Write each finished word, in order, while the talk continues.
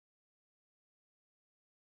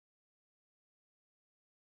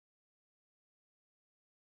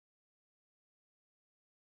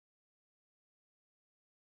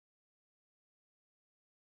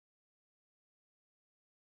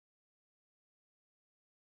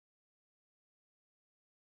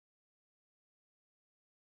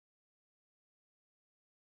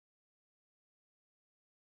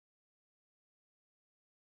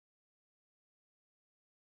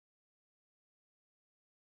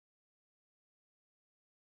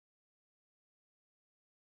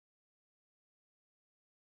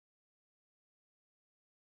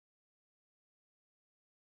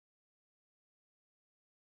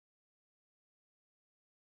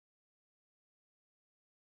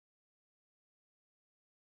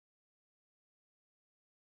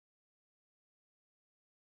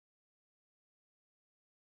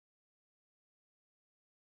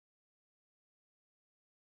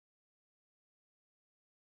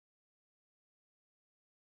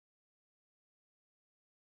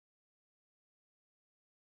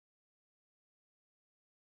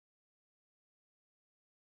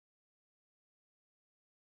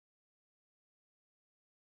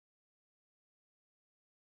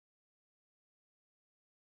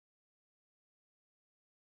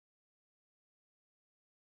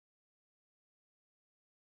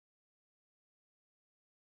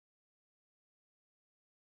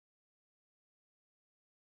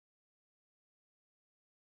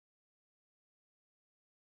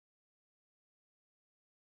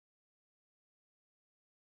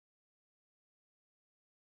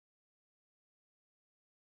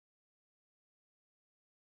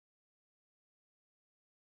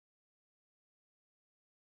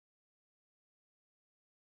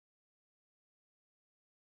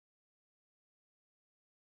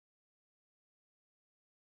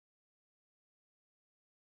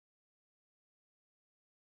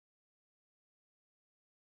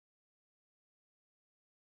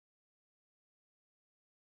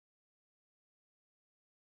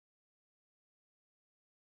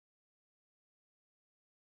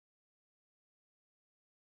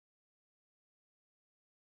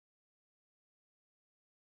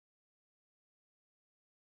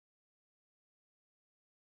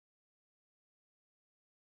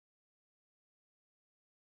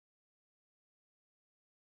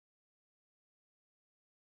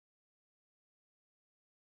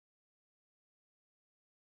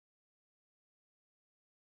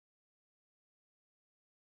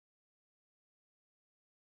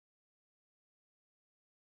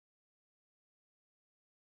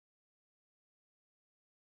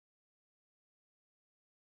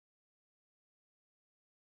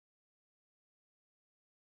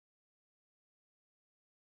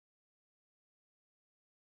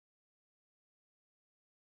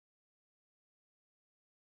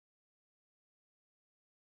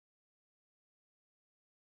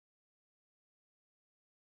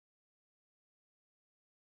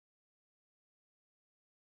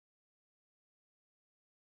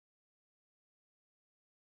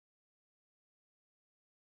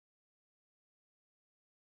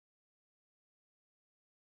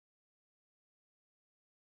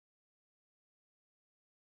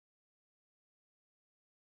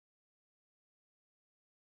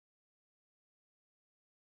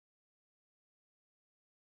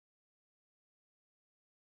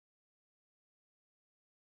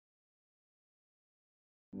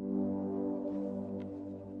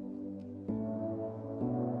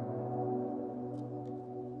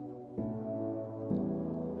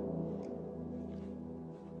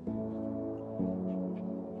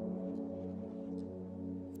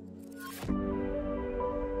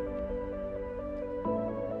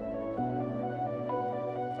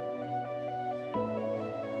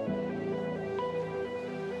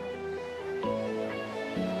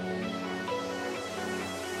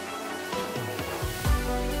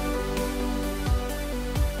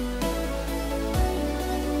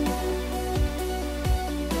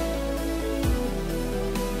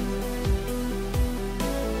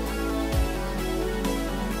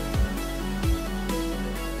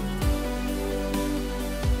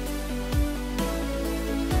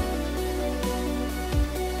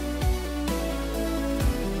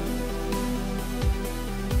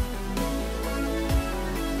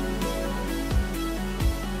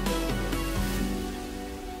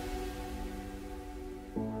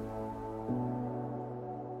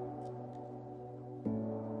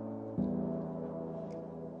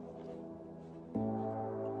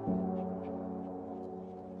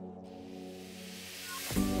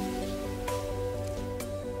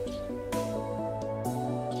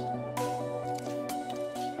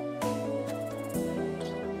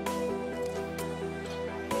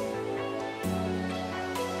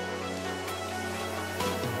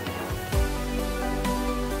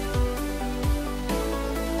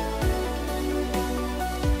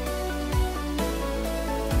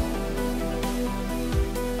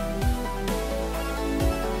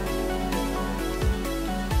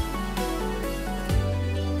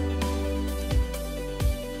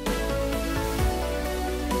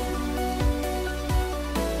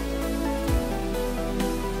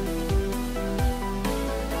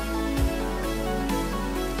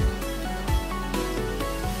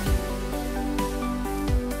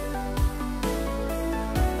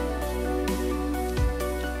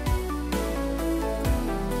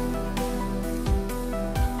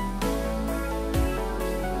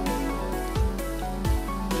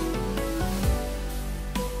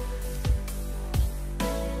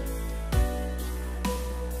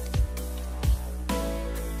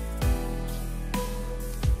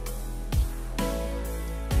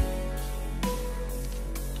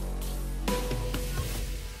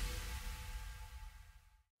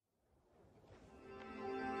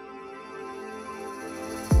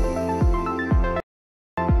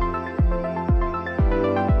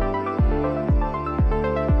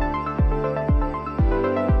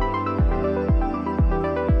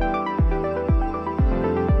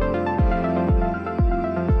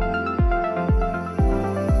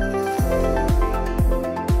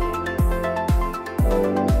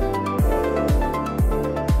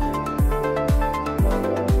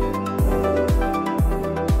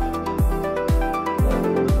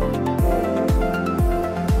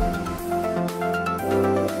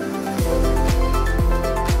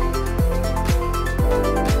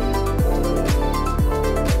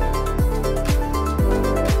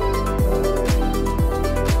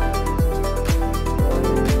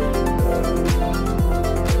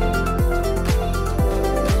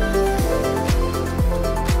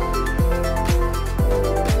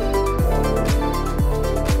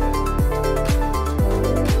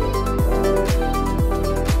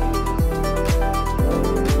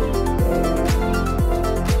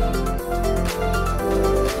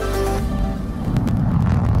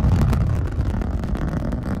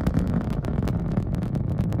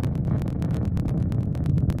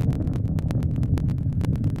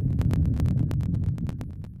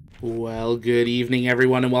Well, good evening,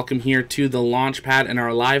 everyone, and welcome here to the launch pad and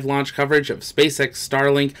our live launch coverage of SpaceX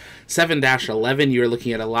Starlink 7-11. You are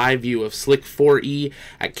looking at a live view of Slick 4E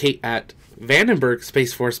at Vandenberg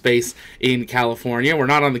Space Force Base in California. We're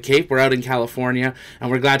not on the Cape, we're out in California, and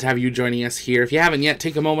we're glad to have you joining us here. If you haven't yet,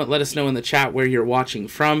 take a moment, let us know in the chat where you're watching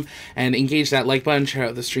from, and engage that like button, share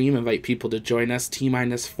out the stream, invite people to join us.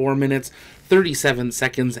 T-minus 4 minutes, 37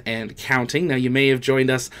 seconds and counting. Now, you may have joined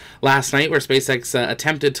us last night where SpaceX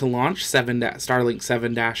attempted to launch Starlink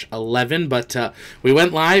 7-11, but we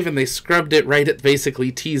went live and they scrubbed it right at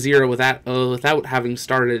basically T0 without having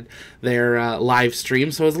started their live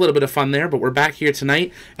stream. So it was a little bit of fun there, but we're back here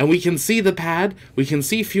tonight and we can see the pad. We can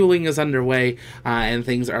see fueling is underway and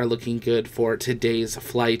things are looking good for today's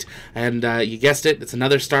flight. And you guessed it, it's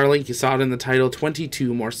another Starlink. You saw it in the title.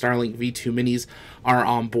 22 more Starlink V2 minis are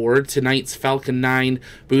on board. Tonight's Falcon 9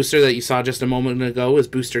 booster that you saw just a moment ago is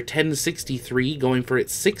booster 1063, going for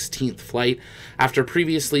its 16th flight after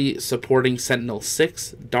previously supporting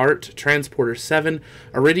Sentinel-6, DART, Transporter 7,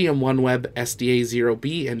 Iridium OneWeb,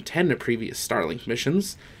 SDA-0B, and 10 previous Starlink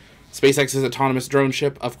missions. SpaceX's autonomous drone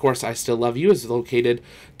ship, Of Course I Still Love You, is located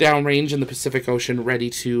downrange in the Pacific Ocean, ready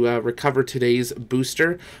to recover today's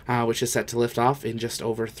booster, which is set to lift off in just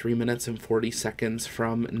over 3 minutes and 40 seconds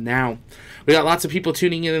from now. We got lots of people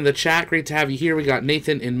tuning in the chat. Great to have you here. We got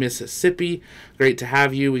Nathan in Mississippi. Great to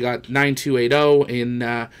have you. We got 9280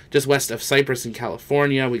 in just west of Cypress in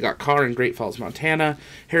California. We got Carr in Great Falls, Montana.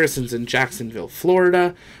 Harrison's in Jacksonville,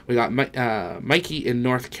 Florida. We got Mikey in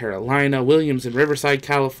North Carolina. Williams in Riverside,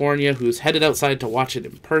 California, who's headed outside to watch it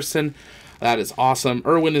in person. That is awesome.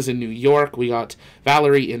 Erwin is in New York. We got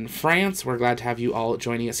Valerie in France. We're glad to have you all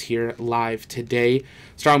joining us here live today.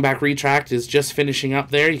 Strongback retract is just finishing up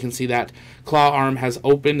there. You can see that claw arm has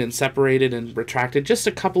opened and separated and retracted just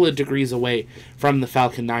a couple of degrees away from the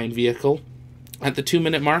Falcon 9 vehicle. At the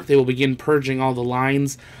 2-minute mark, they will begin purging all the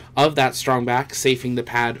lines of that strongback, safing the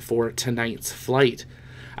pad for tonight's flight.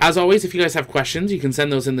 As always, if you guys have questions, you can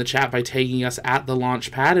send those in the chat by tagging us at the launch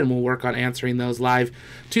pad, and we'll work on answering those live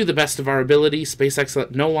to the best of our ability. SpaceX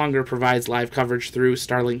no longer provides live coverage through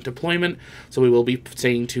Starlink deployment, so we will be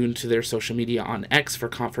staying tuned to their social media on X for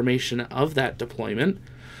confirmation of that deployment.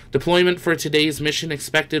 Deployment for today's mission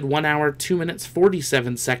expected 1 hour, 2 minutes,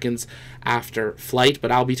 47 seconds after flight,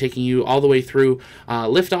 but I'll be taking you all the way through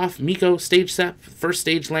liftoff, MECO, stage set, first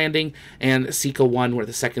stage landing, and SECA 1, where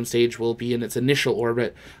the second stage will be in its initial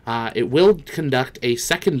orbit. It will conduct a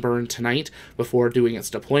second burn tonight before doing its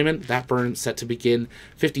deployment. That burn set to begin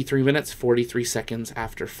 53 minutes, 43 seconds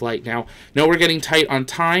after flight. Now, no, we're getting tight on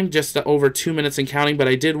time, just over 2 minutes and counting, but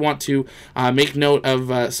I did want to make note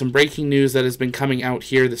of some breaking news that has been coming out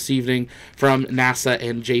here this evening from NASA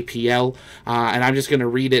and JPL, and I'm just going to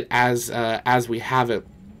read it as we have it.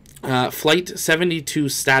 Flight 72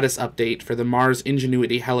 status update for the Mars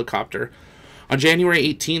Ingenuity helicopter. On January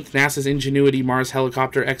 18th, NASA's Ingenuity Mars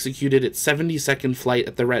helicopter executed its 72nd flight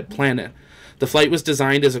at the Red Planet. The flight was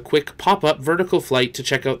designed as a quick pop-up vertical flight to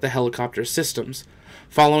check out the helicopter's systems,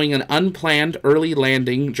 following an unplanned early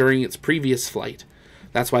landing during its previous flight.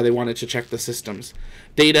 That's why they wanted to check the systems.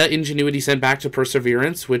 Data Ingenuity sent back to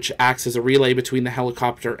Perseverance, which acts as a relay between the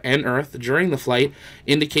helicopter and Earth during the flight,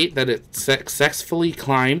 indicate that it successfully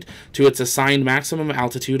climbed to its assigned maximum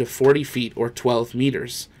altitude of 40 feet or 12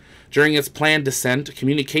 meters. During its planned descent,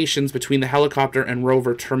 communications between the helicopter and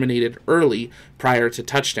rover terminated early prior to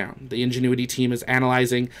touchdown. The Ingenuity team is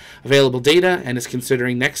analyzing available data and is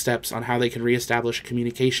considering next steps on how they can reestablish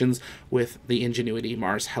communications with the Ingenuity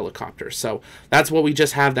Mars helicopter. So that's what we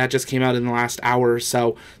just have. That just came out in the last hour or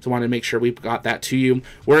so. So I want to make sure we've got that to you.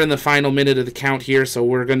 We're in the final minute of the count here, so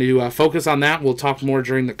we're going to focus on that. We'll talk more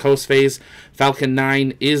during the coast phase. Falcon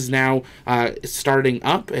 9 is now starting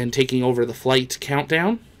up and taking over the flight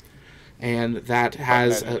countdown. And that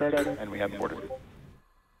has and we have boarded.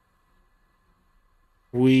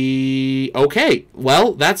 Okay,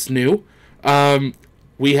 well, that's new.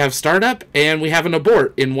 We have startup and we have an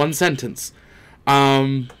abort in one sentence.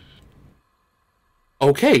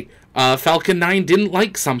 Okay, Falcon 9 didn't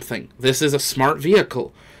like something. This is a smart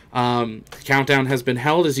vehicle. Countdown has been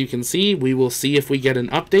held, as you can see. We will see if we get an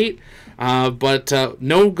update. But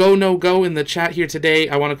no go in the chat here today.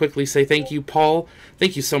 I want to quickly say thank you, Paul.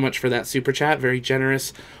 Thank you so much for that super chat. Very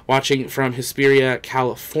generous. Watching from Hesperia,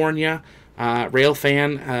 California. Rail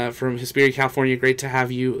fan from Hesperia, California. Great to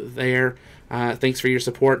have you there. Thanks for your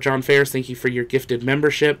support. John Ferris, thank you for your gifted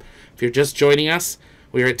membership. If you're just joining us,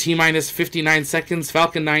 we are at T-minus 59 seconds.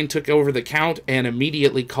 Falcon 9 took over the count and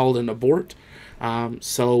immediately called an abort.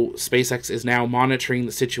 So SpaceX is now monitoring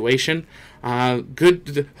the situation.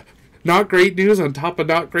 Good not great news on top of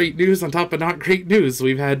not great news on top of not great news.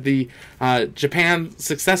 We've had the Japan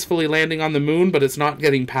successfully landing on the moon, but it's not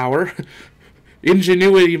getting power.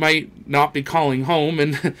 Ingenuity might not be calling home,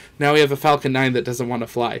 and now we have a Falcon 9 that doesn't want to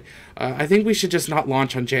fly. I think we should just not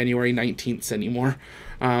launch on January 19th anymore.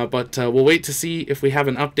 But we'll wait to see if we have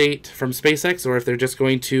an update from SpaceX or if they're just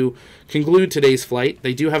going to conclude today's flight.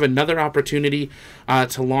 They do have another opportunity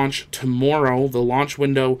to launch tomorrow. The launch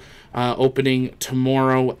window opening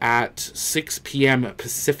tomorrow at 6 p.m.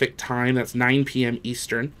 Pacific time. That's 9 p.m.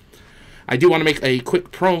 Eastern. I do want to make a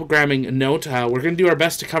quick programming note. We're going to do our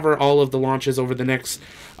best to cover all of the launches over the next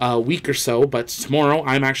week or so, but tomorrow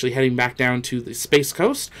I'm actually heading back down to the Space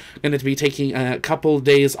Coast. I'm going to be taking a couple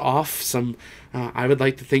days off, some I would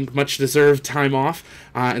like to think much-deserved time off,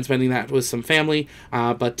 and spending that with some family,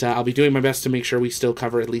 but I'll be doing my best to make sure we still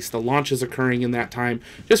cover at least the launches occurring in that time,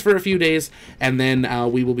 just for a few days, and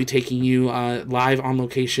then we will be taking you live on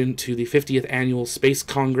location to the 50th Annual Space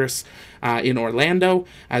Congress in Orlando,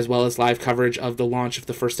 as well as live coverage of the launch of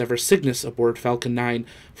the first ever Cygnus aboard Falcon 9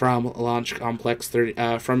 from Launch Complex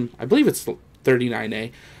 30, from, I believe it's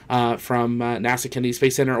 39A, from NASA Kennedy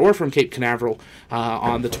Space Center, or from Cape Canaveral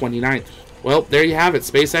on the 29th. Well, there you have it.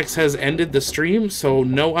 SpaceX has ended the stream, so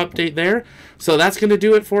no update there. So that's going to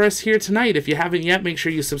do it for us here tonight. If you haven't yet, make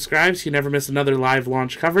sure you subscribe so you never miss another live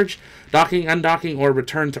launch coverage. Docking, undocking, or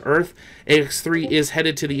return to Earth. AX-3 is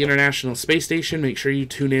headed to the International Space Station. Make sure you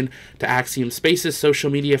tune in to Axiom Space's social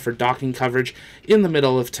media for docking coverage in the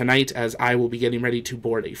middle of tonight, as I will be getting ready to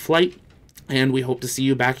board a flight. And we hope to see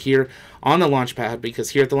you back here on the launch pad, because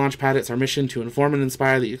here at the launch pad, it's our mission to inform and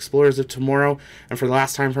inspire the explorers of tomorrow. And for the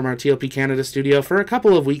last time from our TLP Canada studio for a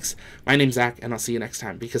couple of weeks, my name's Zach, and I'll see you next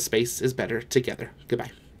time, because space is better together.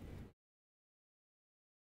 Goodbye.